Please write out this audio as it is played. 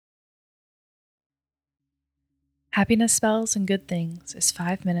Happiness Spells and Good Things is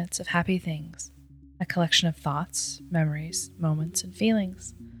 5 minutes of happy things, a collection of thoughts, memories, moments, and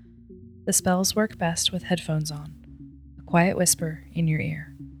feelings. The spells work best with headphones on, a quiet whisper in your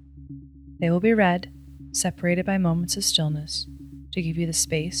ear. They will be read, separated by moments of stillness, to give you the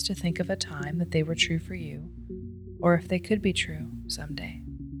space to think of a time that they were true for you, or if they could be true someday.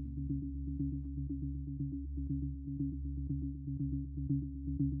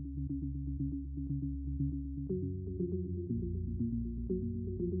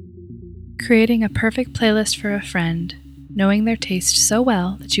 Creating a perfect playlist for a friend, knowing their taste so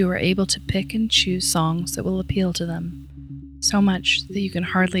well that you are able to pick and choose songs that will appeal to them, so much that you can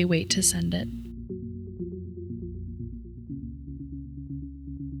hardly wait to send it.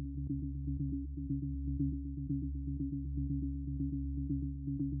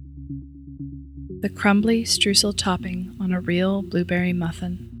 The crumbly streusel topping on a real blueberry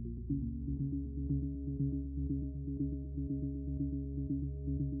muffin.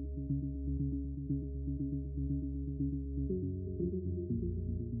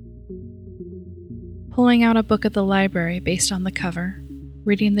 Pulling out a book at the library based on the cover,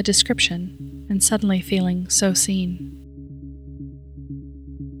 reading the description, and suddenly feeling so seen.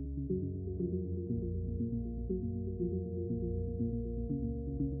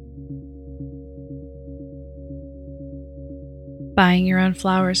 Buying your own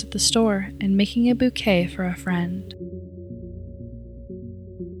flowers at the store and making a bouquet for a friend.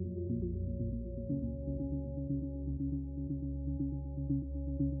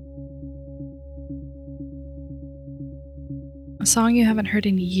 A song you haven't heard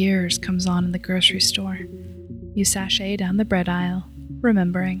in years comes on in the grocery store. You sashay down the bread aisle,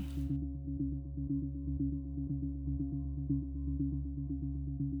 remembering.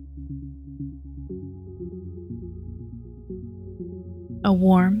 A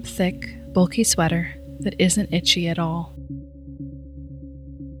warm, thick, bulky sweater that isn't itchy at all.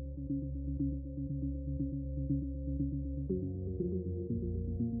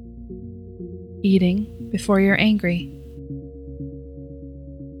 Eating before you're angry.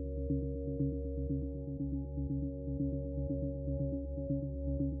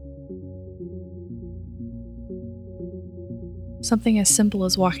 Something as simple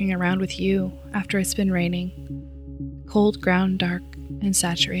as walking around with you after it's been raining, cold ground, dark and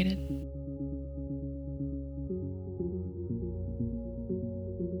saturated.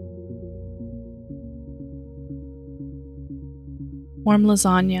 Warm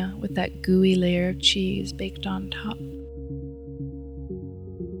lasagna with that gooey layer of cheese baked on top.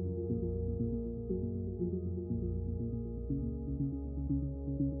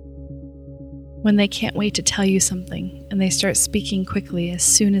 When they can't wait to tell you something and they start speaking quickly as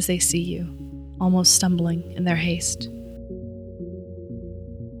soon as they see you, almost stumbling in their haste.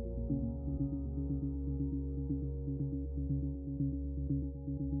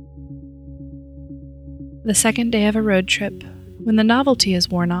 The second day of a road trip, when the novelty is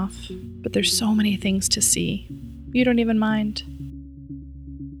worn off, but there's so many things to see, you don't even mind.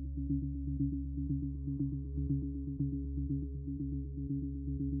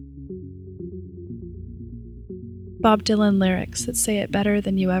 Bob Dylan lyrics that say it better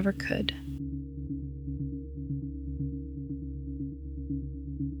than you ever could.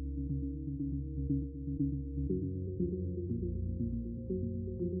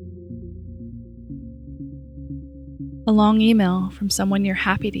 A long email from someone you're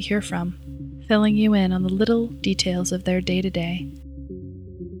happy to hear from, filling you in on the little details of their day-to-day.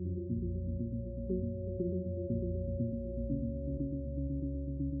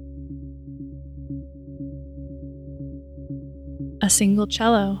 A single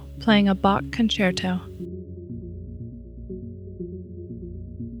cello playing a Bach concerto.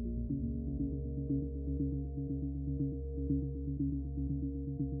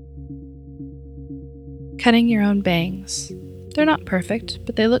 Cutting your own bangs. They're not perfect,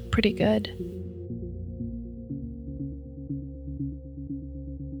 but they look pretty good.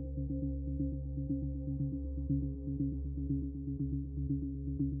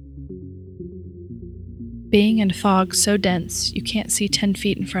 Being in fog so dense you can't see 10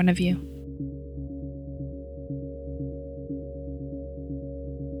 feet in front of you.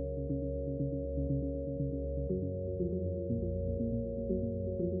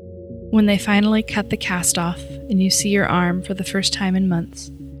 When they finally cut the cast off and you see your arm for the first time in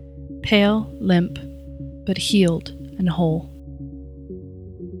months, pale, limp, but healed and whole.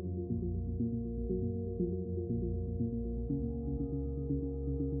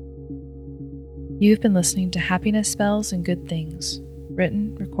 You've been listening to Happiness Spells and Good Things,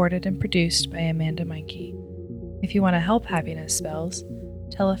 written, recorded, and produced by Amanda Meinke. If you want to help Happiness Spells,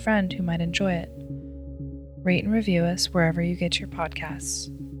 tell a friend who might enjoy it. Rate and review us wherever you get your podcasts.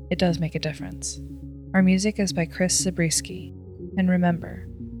 It does make a difference. Our music is by Chris Zabriskie. And remember,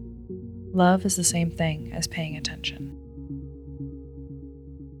 love is the same thing as paying attention.